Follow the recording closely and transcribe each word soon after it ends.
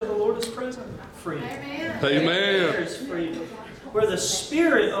freedom. Amen. There is freedom. Where the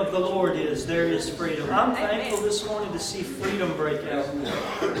Spirit of the Lord is, there is freedom. I'm thankful this morning to see freedom break out.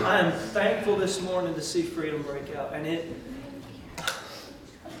 I am thankful this morning to see freedom break out. And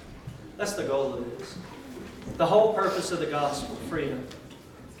that's the goal of this. The whole purpose of the gospel, freedom,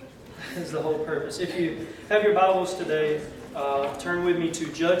 is the whole purpose. If you have your Bibles today, turn with me to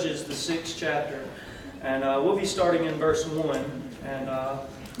Judges, the 6th chapter. And we'll be starting in verse 1. And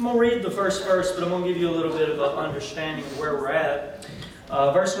I'm going to read the first verse, but I'm going to give you a little bit of an understanding of where we're at.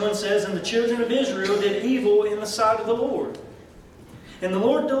 Verse 1 says, "And the children of Israel did evil in the sight of the Lord. And the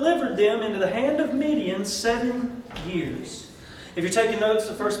Lord delivered them into the hand of Midian 7 years." If you're taking notes,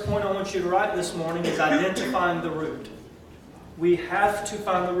 the first point I want you to write this morning is identifying the root. We have to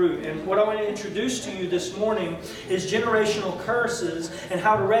find the root. And what I want to introduce to you this morning is generational curses and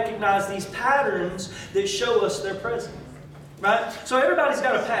how to recognize these patterns that show us their present. Right? So everybody's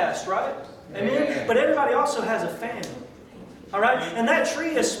got a past, right? Amen? But everybody also has a family. All right? And that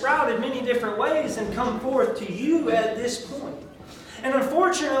tree has sprouted many different ways and come forth to you at this point. And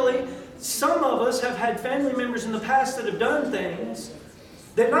unfortunately, some of us have had family members in the past that have done things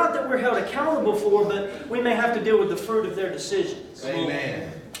that not that we're held accountable for, but we may have to deal with the fruit of their decisions.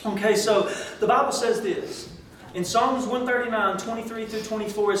 Amen. Okay, so the Bible says this. In Psalms 139, 23 through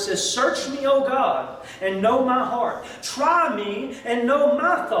 24, it says, "Search me, O God, and know my heart. Try me and know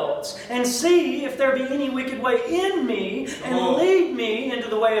my thoughts, and see if there be any wicked way in me, and lead me into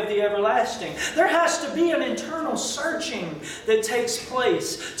the way of the everlasting." There has to be an internal searching that takes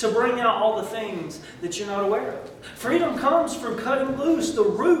place to bring out all the things that you're not aware of. Freedom comes from cutting loose the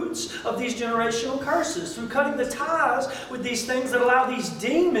roots of these generational curses, through cutting the ties with these things that allow these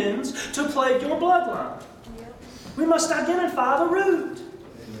demons to plague your bloodline. We must identify the root.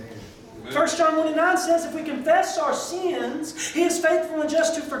 1 John 1:9 says, "If we confess our sins, He is faithful and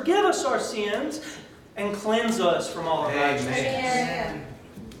just to forgive us our sins and cleanse us from all unrighteousness."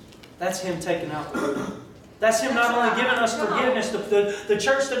 That's Him taking out the root. That's Him not only giving us forgiveness. The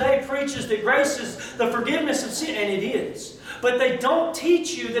church today preaches that grace is the forgiveness of sin, and it is. But they don't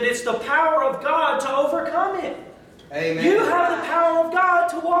teach you that it's the power of God to overcome it. Amen. You have the power of God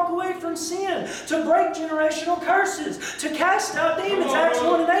to walk away from sin, to break generational curses, to cast out demons. Acts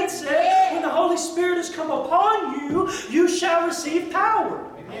 1:8 says, "When the Holy Spirit has come upon you, you shall receive power."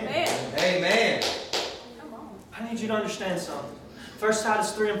 Amen. Amen. I need you to understand something. 1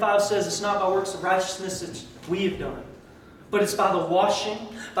 Titus 3:5 says it's not by works of righteousness that we have done, but it's by the washing,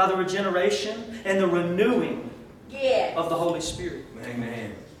 by the regeneration, and the renewing of the Holy Spirit.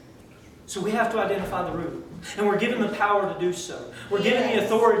 Amen. So we have to identify the root. And we're given the power to do so. We're given the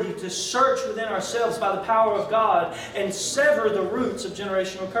authority to search within ourselves by the power of God and sever the roots of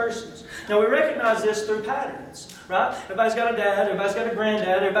generational curses. Now we recognize this through patterns, right? Everybody's got a dad, everybody's got a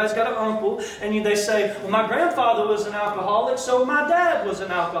granddad, everybody's got an uncle, and they say, "Well, my grandfather was an alcoholic, so my dad was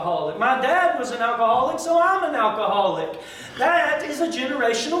an alcoholic. My dad was an alcoholic, so I'm an alcoholic." That is a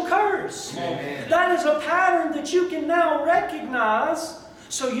generational curse. Amen. That is a pattern that you can now recognize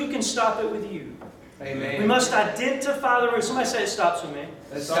so you can stop it with you. Amen. We must identify the root. Somebody say it stops with me.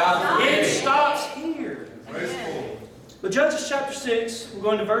 Let's stop. It stops here. Amen. But Judges chapter 6, we're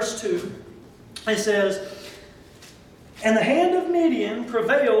going to verse 2. It says, "And the hand of Midian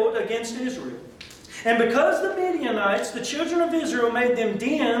prevailed against Israel. And because the Midianites, the children of Israel, made them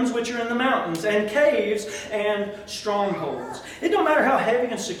dens which are in the mountains, and caves, and strongholds." It don't matter how heavy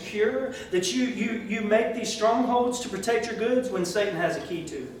and secure that you make these strongholds to protect your goods when Satan has a key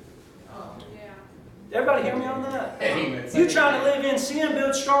to it. Everybody hear me on that? Amen. You trying to live in sin,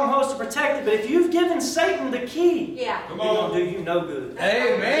 build strongholds to protect it, but if you've given Satan the key, it don't do you no good. It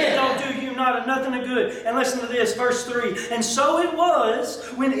Amen. don't do you nothing of good. And listen to this, verse 3. "And so it was,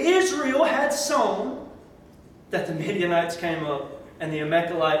 when Israel had sown, that the Midianites came up, and the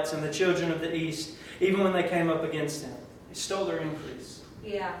Amalekites and the children of the east, even when they came up against them. They stole their increase."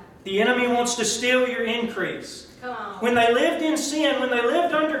 The enemy wants to steal your increase. Come on. When they lived in sin, when they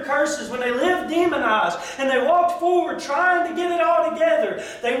lived under curses, when they lived demonized, and they walked forward trying to get it all together,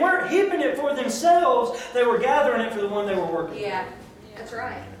 they weren't heaping it for themselves, they were gathering it for the one they were working Yeah, that's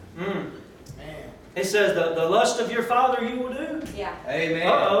right. for. It says, the lust of your father you will do. Yeah. Amen.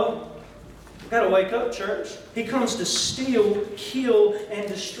 Uh-oh. We've got to wake up, church. He comes to steal, kill, and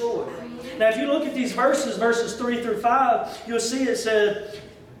destroy. Now, if you look at these verses 3 through 5, you'll see it said,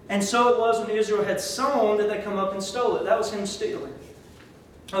 "And so it was when Israel had sown that they come up and stole it." That was him stealing.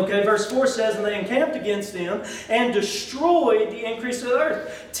 Okay, verse 4 says, "And they encamped against them and destroyed the increase of the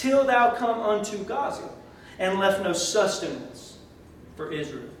earth, till thou come unto Gaza, and left no sustenance for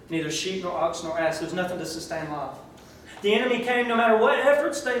Israel, neither sheep nor ox nor ass." There's nothing to sustain life. The enemy came no matter what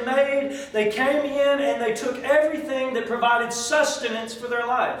efforts they made. They came in and they took everything that provided sustenance for their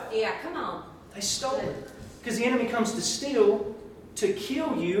life. Yeah, come on. They stole it. Because the enemy comes to steal, to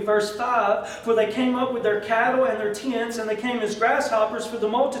kill you. Verse 5, for they came up with their cattle and their tents, and they came as grasshoppers for the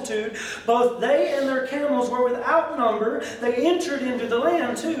multitude. Both they and their camels were without number. They entered into the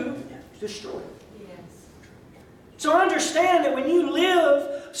land to destroy it. Yes. So understand that when you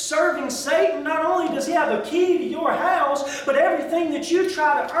live serving Satan, not only does he have a key to your house, but everything that you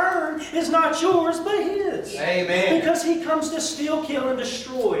try to earn is not yours, but his. Amen. Because he comes to steal, kill, and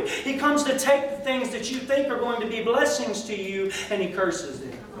destroy. He comes to take the things that you think are going to be blessings to you, and he curses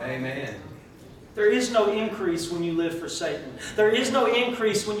them. Amen. There is no increase when you live for Satan. There is no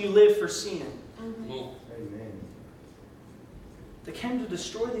increase when you live for sin. Amen. They came to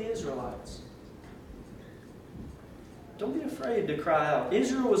destroy the Israelites. Don't be afraid to cry out.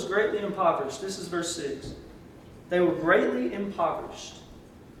 Israel was greatly impoverished. This is verse 6. They were greatly impoverished.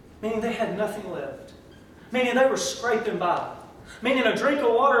 Meaning they had nothing left. Meaning they were scraping by. Meaning a drink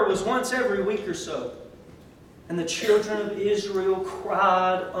of water was once every week or so. And the children of Israel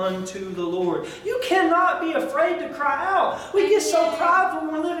cried unto the Lord. You cannot be afraid to cry out. We get so prideful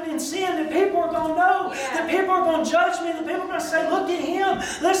when we're living in sin that people are going to know, that people are going to judge me, that people are going to say, look at him.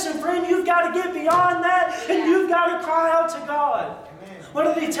 Listen, friend, you've got to get beyond that, and you've got to cry out to God.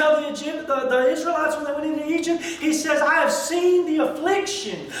 What did he tell the Israelites when they went into Egypt? He says, I have seen the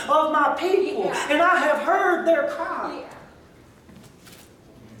affliction of my people, and I have heard their cry.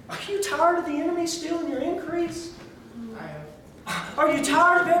 Are you tired of the enemy stealing your increase? Are you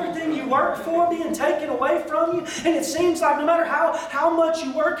tired of everything you worked for being taken away from you? And it seems like no matter how much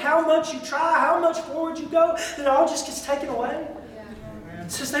you work, how much you try, how much forward you go, that it all just gets taken away? It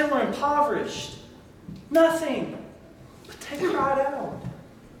says they were impoverished. Nothing. But they cried out.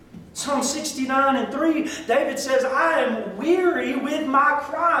 Psalm 69:3, David says, I am weary with my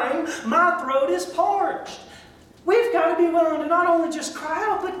crying. My throat is parched. We've got to be willing to not only just cry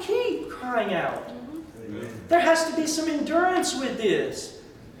out, but keep crying out. Amen. There has to be some endurance with this.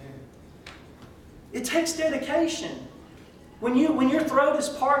 It takes dedication. When your throat is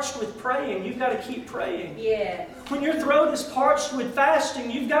parched with praying, you've got to keep praying. Yeah. When your throat is parched with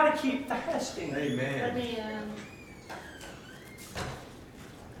fasting, you've got to keep fasting. Amen. Amen.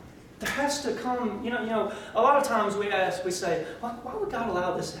 There has to come, a lot of times we say, why would God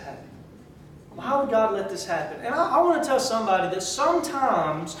allow this to happen? Why would God let this happen? And I want to tell somebody that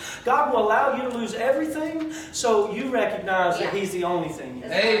sometimes God will allow you to lose everything so you recognize that He's the only thing.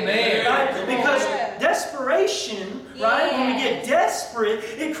 Amen. Right? Because desperation, right? When we get desperate,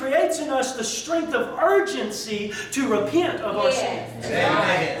 it creates in us the strength of urgency to repent of our sins.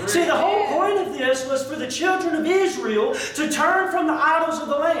 Amen. See, the whole point of this was for the children of Israel to turn from the idols of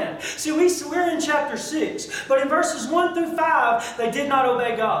the land. See, we're in chapter 6, but in verses 1 through 5, they did not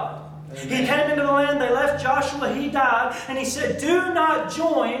obey God. Amen. He came into the land, they left Joshua, he died, and he said, do not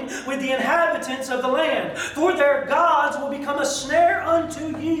join with the inhabitants of the land, for their gods will become a snare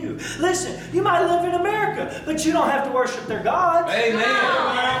unto you. Listen, you might live in America, but you don't have to worship their gods.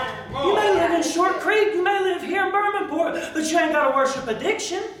 Amen. You may live in Short Creek, you may live here in Bermanport, but you ain't got to worship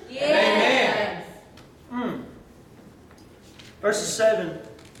addiction. Amen. Verses 7,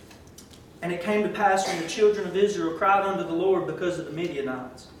 and it came to pass when the children of Israel cried unto the Lord because of the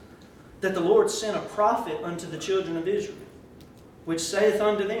Midianites, that the Lord sent a prophet unto the children of Israel, which saith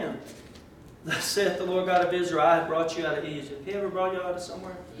unto them, thus saith the Lord God of Israel, I have brought you out of Egypt. He ever brought you out of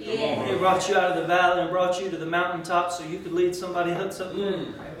somewhere? Yeah. He brought you out of the valley and brought you to the mountaintop so you could lead somebody else up there.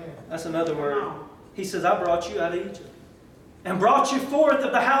 That's another word. He says, I brought you out of Egypt and brought you forth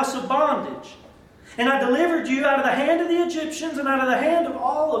of the house of bondage. And I delivered you out of the hand of the Egyptians and out of the hand of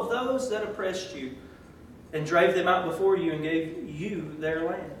all of those that oppressed you, and drave them out before you and gave you their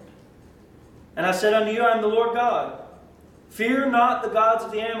land. And I said unto you, I am the Lord God. Fear not the gods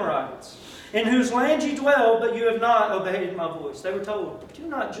of the Amorites, in whose land ye dwell, but you have not obeyed my voice. They were told, do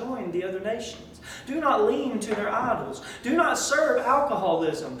not join the other nations. Do not lean to their idols. Do not serve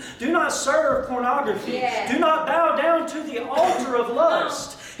alcoholism. Do not serve pornography. Yeah. Do not bow down to the altar of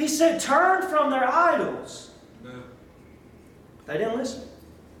lust. He said, turn from their idols. No. They didn't listen.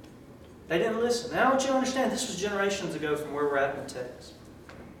 They didn't listen. Now I want you to understand, this was generations ago from where we're at in the text.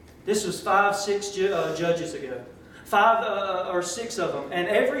 This was 5, 6 judges ago. 5 or 6 of them. And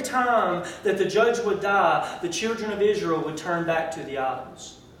every time that the judge would die, the children of Israel would turn back to the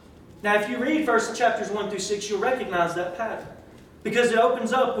idols. Now if you read chapters 1 through 6, you'll recognize that pattern. Because it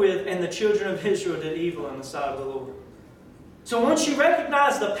opens up with, and the children of Israel did evil in the sight of the Lord. So once you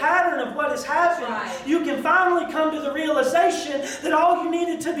recognize the pattern of what has happened, Right. you can finally come to the realization that all you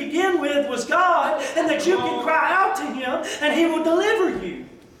needed to begin with was God, and that you can cry out to Him and He will deliver you.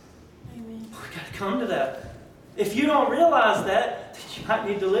 Amen. We've got to come to that. If you don't realize that, then you might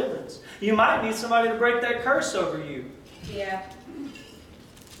need deliverance. You might need somebody to break that curse over you. Yeah.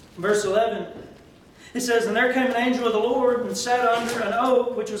 Verse 11, it says, And there came an angel of the Lord and sat under an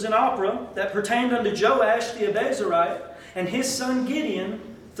oak, which was an Ophrah, that pertained unto Joash the Abiezrite, and his son Gideon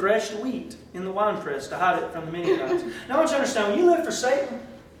threshed wheat in the winepress to hide it from the Midianites. Now I want you to understand, when you live for Satan,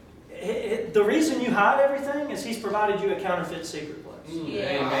 the reason you hide everything is he's provided you a counterfeit secret place.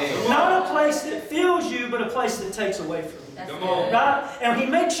 Yeah. Amen. Not a place that fills you, but a place that takes away from you. That's Come good. on. Right? And he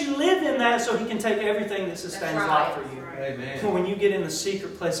makes you live in that so he can take everything that sustains That's life right. for you. Amen. But when you get in the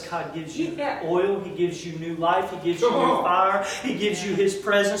secret place, God gives you Yeah. oil. He gives you new life. He gives you Come new on. fire. He gives you His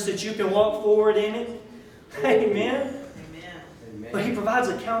presence that you can walk forward in it. Amen. But He provides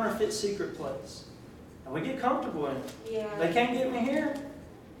a counterfeit secret place. And we get comfortable in it. Yeah. They can't get me here.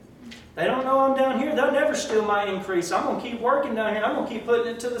 They don't know I'm down here. They'll never steal my increase. I'm going to keep working down here. I'm going to keep putting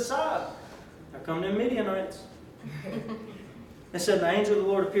it to the side. There come them Midianites. It said, The angel of the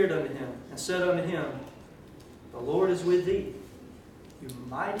Lord appeared unto him and said unto him, The Lord is with thee, you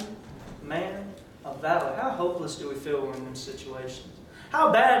mighty man of valor. How hopeless do we feel when we're in situations? How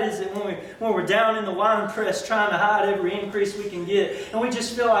bad is it when we're down in the wine press trying to hide every increase we can get, and we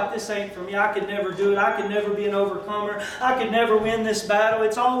just feel like this ain't for me. I could never do it. I could never be an overcomer. I could never win this battle.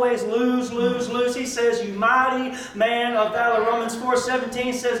 It's always lose, lose, lose. He says, you mighty man of valor. Romans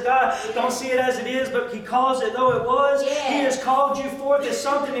 4:17 says, God don't see it as it is, but He calls it though it was. Yeah. He has called you forth as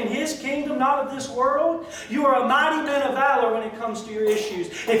something in His kingdom, not of this world. You are a mighty man of valor when it comes to your issues.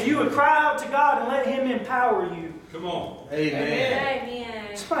 If you would cry out to God and let Him empower you. Come on.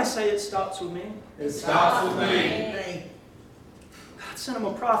 Amen. Somebody say it stops with me. It stops with me. God sent him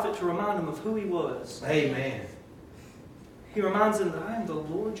a prophet to remind him of who He was. Amen. He reminds him that I am the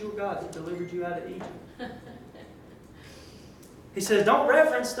Lord your God that delivered you out of Egypt. He says, don't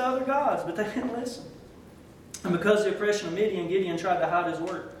reference the other gods, but they didn't listen. And because of the oppression of Midian, Gideon tried to hide his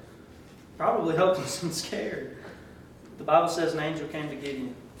work. Probably helpless and scared. The Bible says an angel came to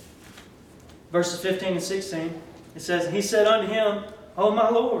Gideon. Verses 15 and 16, it says, And he said unto him, O my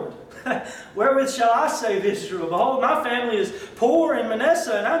Lord, wherewith shall I save Israel? Behold, my family is poor in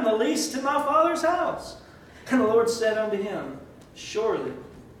Manasseh, and I am the least in my father's house. And the Lord said unto him, Surely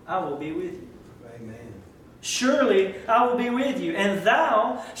I will be with you. Amen. Surely I will be with you, and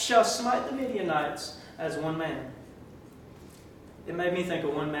thou shalt smite the Midianites as one man. It made me think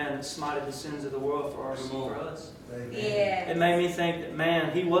of one man that smited the sins of the world for us. Amen. Yeah. It made me think that,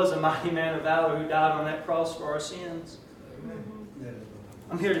 man, he was a mighty man of valor who died on that cross for our sins.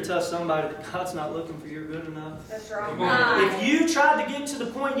 I'm here to tell somebody that God's not looking for your good enough. That's right. Come on. If you tried to get to the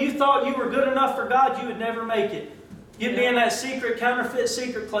point you thought you were good enough for God, you would never make it. You'd be in that secret, counterfeit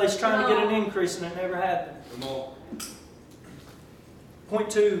secret place trying to get an increase, and it never happened. Come on. Point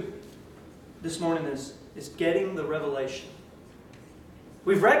 2 this morning is getting the revelation.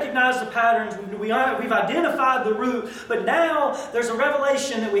 We've recognized the patterns, we've identified the root, but now there's a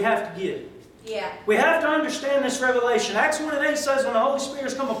revelation that we have to get. Yeah. We have to understand this revelation. Acts 1:8 says, when the Holy Spirit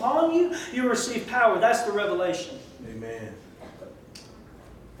has come upon you, you receive power. That's the revelation. Amen.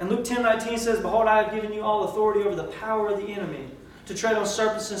 And Luke 10:19 says, Behold, I have given you all authority over the power of the enemy, to tread on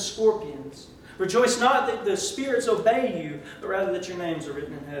serpents and scorpions. Rejoice not that the spirits obey you, but rather that your names are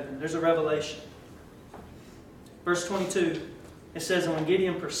written in heaven. There's a revelation. Verse 22, it says, And when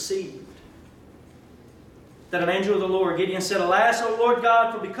Gideon perceived that an angel of the Lord, Gideon said, Alas, O Lord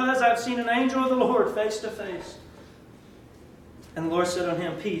God, for because I have seen an angel of the Lord face to face. And the Lord said unto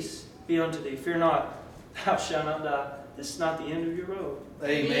him, Peace be unto thee, fear not, thou shalt not die. This is not the end of your road.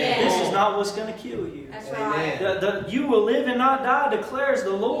 Amen. Yeah. This is not what's going to kill you. That's Amen. right. You will live and not die, declares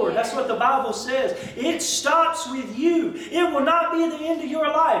the Lord. That's what the Bible says. It stops with you. It will not be the end of your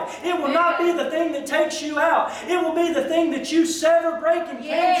life. It will not be the thing that takes you out. It will be the thing that you sever, break, and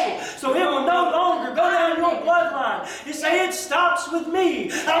cancel. So it will no longer go down your bloodline. You say, it stops with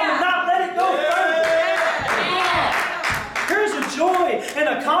me. I will not let it go further. There's a joy and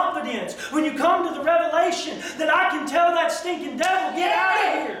a confidence when you come to the revelation that I can tell that stinking devil, get out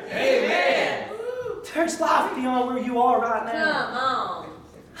of here. Amen. There's life beyond where you are right now. Come on.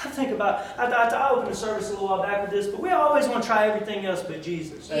 I think about, I opened the service a little while back with this, but we always want to try everything else but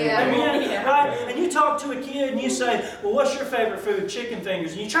Jesus. Yeah. Amen? Yeah. Right? And you talk to a kid and you say, well, what's your favorite food? Chicken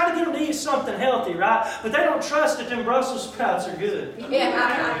fingers. And you try to get them to eat something healthy, right? But they don't trust that them Brussels sprouts are good.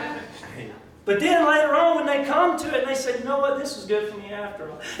 Yeah. But But then later on when they come to it and they say, you know what, this was good for me after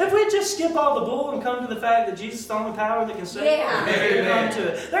all. If we just skip all the bull and come to the fact that Jesus is the only power that can save Yeah. you, come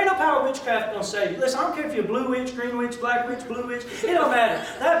to it. There ain't no power of witchcraft going to save you. Listen, I don't care if you're a blue witch, green witch, black witch, blue witch. It don't matter.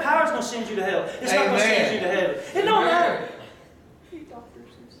 That power's going to send you to hell. It's not going to send you to heaven. It don't matter.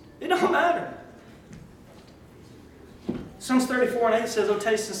 It don't matter. Psalms 34:8 says, "Oh,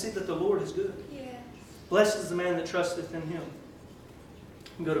 taste and see that the Lord is good. Yeah. Blessed is the man that trusteth in him."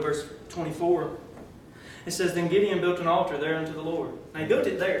 You go to verse 24. It says, "Then Gideon built an altar there unto the Lord." Now he built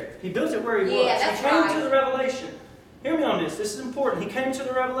it there. He built it where he was. Yeah, that's He came right. to the revelation. Hear me on this. This is important. He came to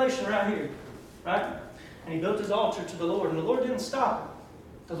the revelation right here. Right? And he built his altar to the Lord. And the Lord didn't stop him.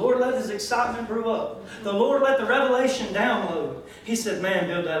 The Lord let his excitement brew up. The Lord let the revelation download. He said, man,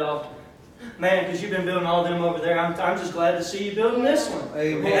 build that altar. Man, because you've been building all them over there. I'm just glad to see you building this one.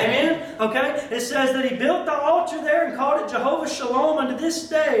 Amen. Amen? Okay? It says that he built the altar there and called it Jehovah Shalom unto this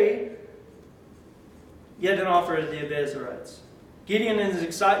day, yet didn't offer it to the Abiezrites. Gideon, in his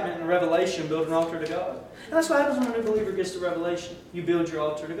excitement and revelation, built an altar to God. And that's what happens when a new believer gets to revelation. You build your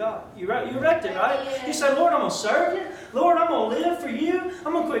altar to God. You erect it, right? You say, Lord, I'm going to serve you. Lord, I'm going to live for you.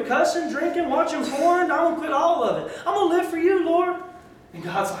 I'm going to quit cussing, drinking, watching porn. I'm going to quit all of it. I'm going to live for you, Lord. And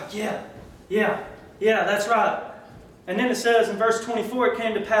God's like, yeah, that's right. And then it says in verse 24, it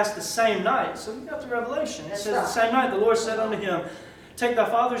came to pass the same night. So we got the revelation. It says the same night the Lord said unto him, take thy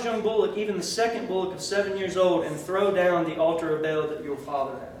father's young bullock, even the second bullock of 7 years old, and throw down the altar of Baal that your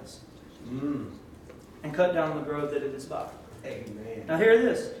father has. And cut down the grove that it is by. Amen. Now hear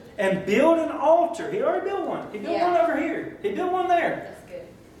this. And build an altar. He already built one. He built one over here. He built one there. That's good.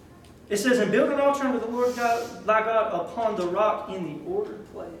 It says, and build an altar unto the Lord God, thy God upon the rock in the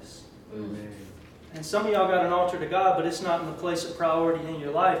ordered place. Amen. And some of y'all got an altar to God, but it's not in the place of priority in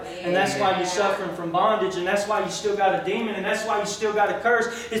your life. And that's why you're suffering from bondage, and that's why you still got a demon, and that's why you still got a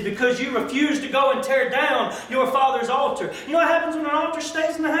curse, is because you refuse to go and tear down your father's altar. You know what happens when an altar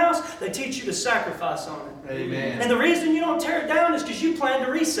stays in the house? They teach you to sacrifice on it. Amen. And the reason you don't tear it down is because you plan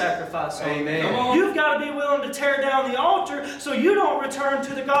to re-sacrifice on it. Amen. You've got to be willing to tear down the altar so you don't return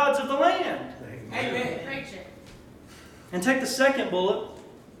to the gods of the land. Amen. Preach it. And take the second bullet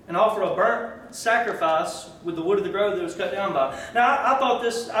and offer a burnt sacrifice with the wood of the grove that was cut down by. Now, I thought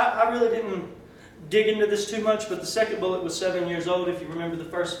this, I really didn't dig into this too much, but the second bullet was 7 years old. If you remember the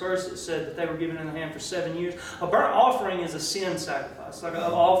first verse, it said that they were given in the hand for 7 years. A burnt offering is a sin sacrifice, like an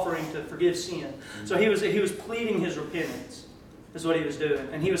offering to forgive sin. So he was pleading his repentance, is what he was doing.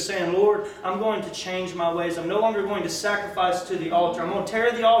 And he was saying, Lord, I'm going to change my ways. I'm no longer going to sacrifice to the altar. I'm going to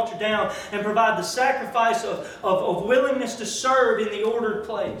tear the altar down and provide the sacrifice of willingness to serve in the ordered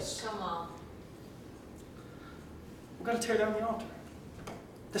place. Come on. We've got to tear down the altar.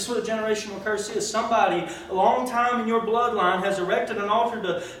 That's what a generational curse is. Somebody a long time in your bloodline has erected an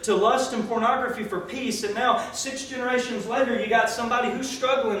altar to lust and pornography for peace, and now 6 generations later you got somebody who's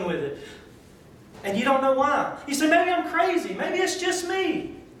struggling with it. And you don't know why. You say, maybe I'm crazy. Maybe it's just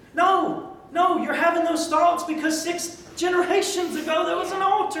me. No, you're having those thoughts because 6 generations ago there was an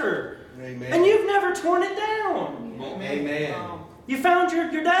altar. Amen. And you've never torn it down. Amen. You found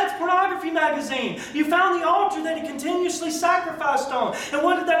your dad's pornography magazine. You found the altar that he continuously sacrificed on. And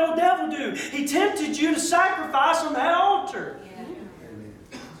what did that old devil do? He tempted you to sacrifice on that altar.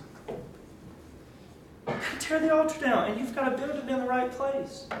 Yeah. Tear the altar down, and you've got to build it in the right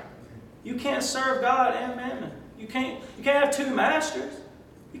place. You can't serve God and mammon. You can't have 2 masters.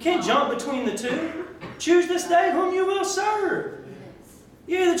 You can't jump between the 2. Choose this day whom you will serve.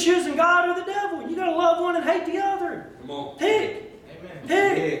 You're either choosing God or the devil. You got to love one and hate the other. Come on. Pick.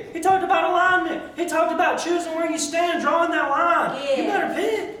 Pick. He talked about alignment. He talked about choosing where you stand, drawing that line. Yeah. You better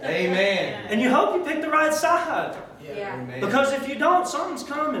pick. Amen. And you hope you pick the right side. Yeah. Amen. Because if you don't, something's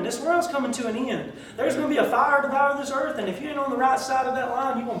coming. This world's coming to an end. There's going to be a fire devour this earth, and if you ain't on the right side of that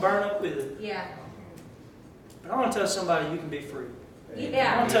line, you're going to burn up with it. Yeah. But I want to tell somebody you can be free. I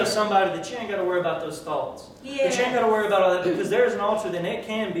Yeah. want to tell somebody that you ain't got to worry about those thoughts. Yeah. That you ain't got to worry about all that, because there's an altar that it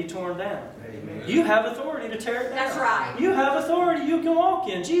can be torn down. Amen. You have authority to tear it down. That's right. You have authority you can walk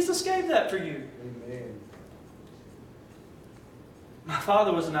in. Jesus gave that for you. Amen. My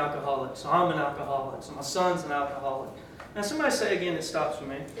father was an alcoholic, so I'm an alcoholic. So my son's an alcoholic. Now somebody say again, it stops with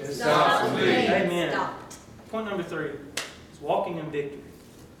me. It stops with me. Amen. Stop. Point number 3 is walking in victory.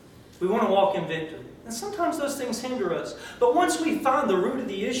 We want to walk in victory. And sometimes those things hinder us. But once we find the root of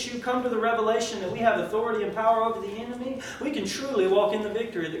the issue, come to the revelation that we have authority and power over the enemy, we can truly walk in the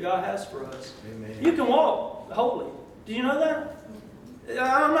victory that God has for us. Amen. You can walk holy. Do you know that?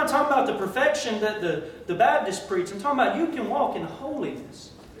 I'm not talking about the perfection that the Baptists preach. I'm talking about you can walk in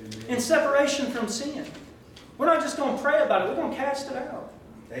holiness, in separation from sin. We're not just going to pray about it. We're going to cast it out.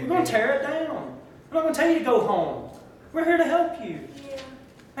 We're going to tear it down. I'm not going to tell you to go home. We're here to help you. Yeah.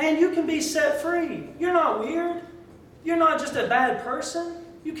 Man, you can be set free. You're not weird. You're not just a bad person.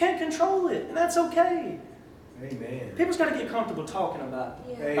 You can't control it, and that's okay. Amen. People's got to get comfortable talking about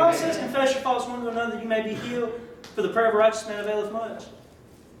it. Yeah. Amen. God says, confess your faults one to another, you may be healed, for the prayer of a righteous man availeth much.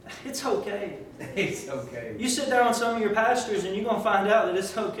 It's okay. It's okay. You sit down with some of your pastors, and you're going to find out that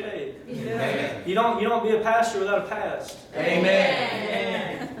it's okay. Amen. You don't be a pastor without a past.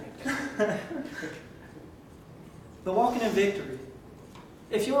 Amen. But walking in victory.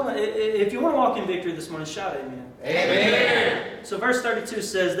 If you want to walk in victory this morning, shout amen. Amen. So verse 32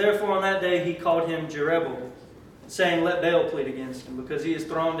 says, therefore on that day he called him Jerubbabel, saying, let Baal plead against him, because he has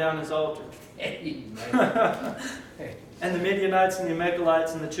thrown down his altar. Amen. And the Midianites and the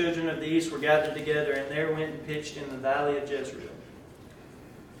Amalekites and the children of the east were gathered together, and there went and pitched in the valley of Jezreel.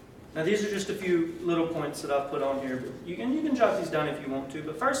 Now these are just a few little points that I've put on here, but you can jot these down if you want to.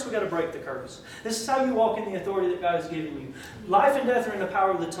 But first we've got to break the curse. This is how you walk in the authority that God has given you. Life and death are in the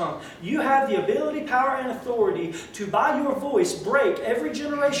power of the tongue. You have the ability, power, and authority to, by your voice, break every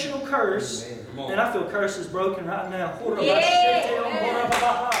generational curse. Amen. And I feel curses broken right now.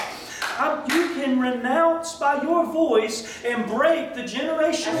 Yeah. You can renounce by your voice and break the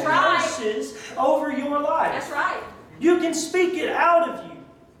generational That's right. curses over your life. That's right. You can speak it out of you.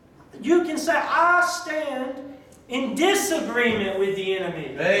 You can say, I stand in disagreement with the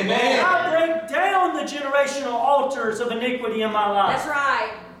enemy. Amen. I break down the generational altars of iniquity in my life. That's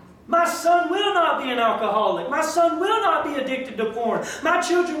right. My son will not be an alcoholic. My son will not be addicted to porn. My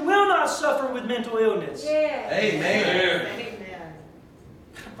children will not suffer with mental illness. Yeah. Amen. Amen.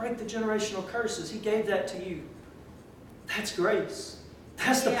 Break the generational curses. He gave that to you. That's grace.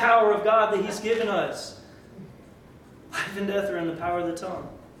 That's the Yeah. power of God that He's given us. Life and death are in the power of the tongue.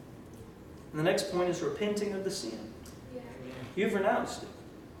 And the next point is repenting of the sin. Yeah. You've renounced it.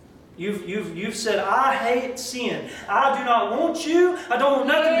 You've said, I hate sin. I do not want you. I don't want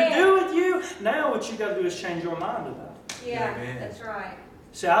nothing to do with you. Now what you've got to do is change your mind about it. Yeah. Amen. That's right.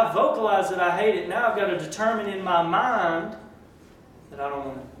 See, I've vocalized that I hate it. Now I've got to determine in my mind that I don't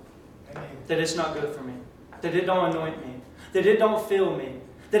want it. That it's not good for me. That it don't anoint me. That it don't fill me.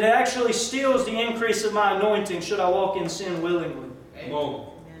 That it actually steals the increase of my anointing should I walk in sin willingly. Amen.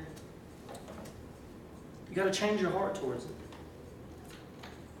 You've got to change your heart towards it.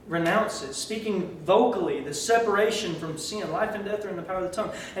 Renounce it. Speaking vocally, the separation from sin. Life and death are in the power of the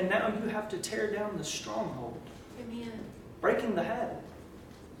tongue. And now you have to tear down the stronghold. Amen. Breaking the habit.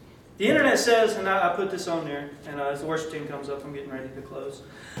 The internet says, and I put this on there, and as the worship team comes up, I'm getting ready to close.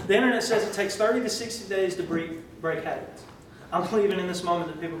 The internet says it takes 30 to 60 days to break habits. I'm believing in this moment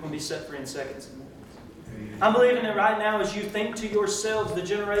that people are going to be set free in seconds and minutes. I'm believing that right now as you think to yourselves the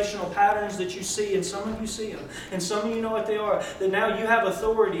generational patterns that you see, and some of you see them, and some of you know what they are, that now you have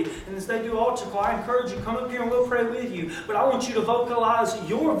authority. And as they do altar call, I encourage you, come up here and we'll pray with you. But I want you to vocalize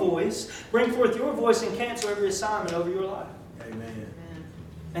your voice, bring forth your voice, and cancel every assignment over your life. Amen.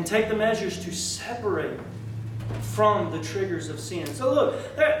 And take the measures to separate from the triggers of sin. So look,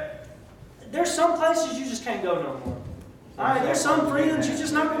 there's some places you just can't go no more. All right, there's some friends you're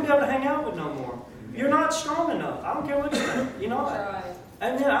just not going to be able to hang out with no more. You're not strong enough. I don't care what you think. You know, That's right.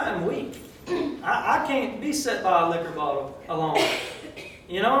 I mean, I am weak. I can't be set by a liquor bottle alone.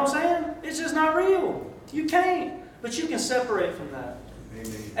 You know what I'm saying? It's just not real. You can't. But you can separate from that.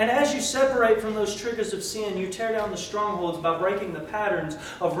 Amen. And as you separate from those triggers of sin, you tear down the strongholds by breaking the patterns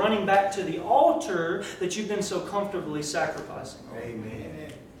of running back to the altar that you've been so comfortably sacrificing.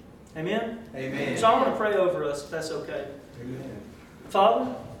 Amen. Amen? Amen. So I want to pray over us, if that's okay. Amen.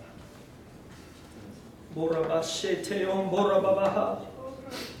 Father,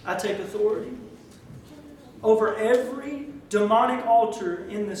 I take authority over every demonic altar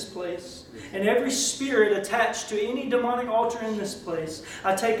in this place, and every spirit attached to any demonic altar in this place.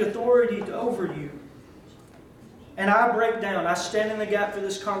 I take authority over you. And I break down, I stand in the gap for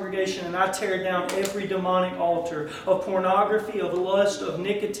this congregation, and I tear down every demonic altar of pornography, of lust, of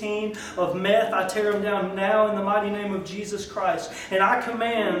nicotine, of meth. I tear them down now in the mighty name of Jesus Christ. And I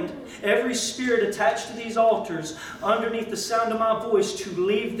command every spirit attached to these altars underneath the sound of my voice to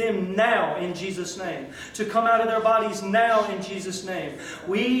leave them now in Jesus' name. To come out of their bodies now in Jesus' name.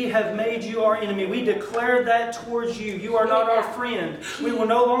 We have made you our enemy. We declare that towards you. You are not our friend. We will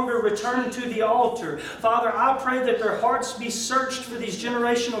no longer return to the altar. Father, I pray that their hearts be searched for these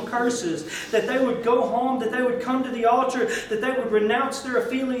generational curses, that they would go home, that they would come to the altar, that they would renounce their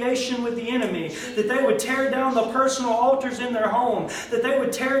affiliation with the enemy, that they would tear down the personal altars in their home, that they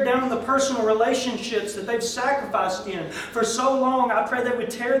would tear down the personal relationships that they've sacrificed in for so long. I pray they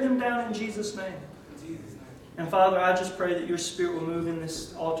would tear them down in Jesus' name. And Father, I just pray that your Spirit will move in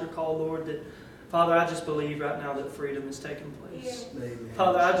this altar call, Lord, that Father, I just believe right now that freedom is taking place. Amen.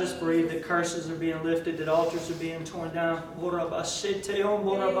 Father, I just believe that curses are being lifted, that altars are being torn down.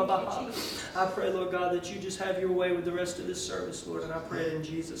 I pray, Lord God, that you just have your way with the rest of this service, Lord, and I pray it in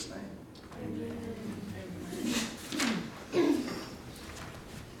Jesus' name. Amen.